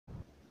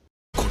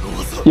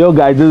Yo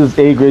guys, this is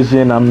A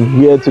Christian. I'm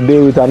here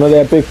today with another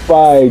epic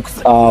fight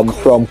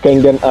from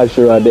Kengan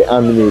Ashura, the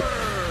anime.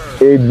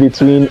 It's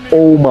between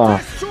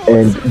Ohma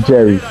and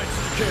Jerry.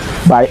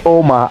 By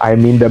Ohma, I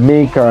mean the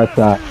main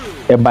character,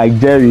 and by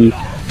Jerry,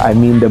 I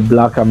mean the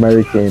Black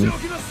American.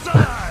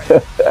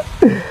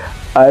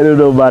 I don't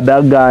know, but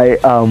that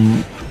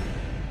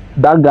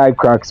guy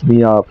cracks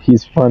me up.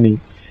 He's funny,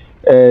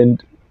 and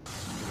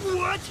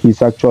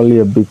he's actually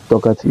a bit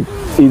talkative,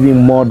 even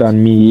more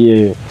than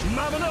me. Yeah,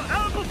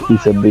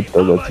 he's a bit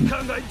talkative.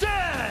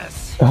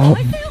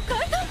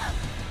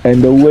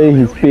 And the way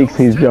he speaks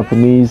his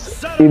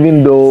Japanese,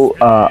 even though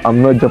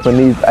I'm not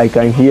Japanese, I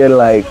can hear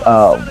like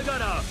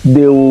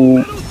they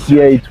will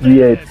hear it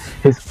weird.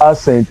 His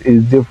accent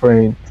is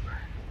different,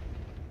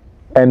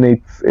 and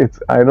it's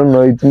I don't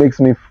know. It makes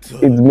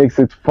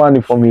it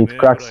funny for me. It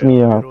cracks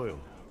me up.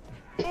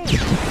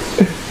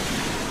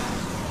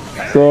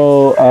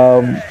 So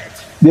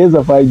there's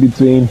a fight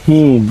between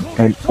him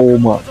and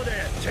Ohma,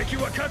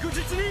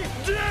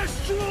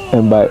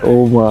 and by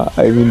Ohma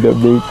I mean the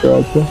main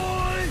character.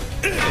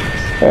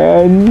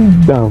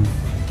 And damn,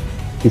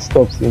 he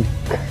stops him.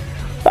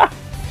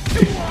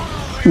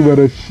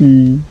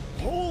 Subarashi.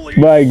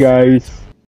 Bye guys.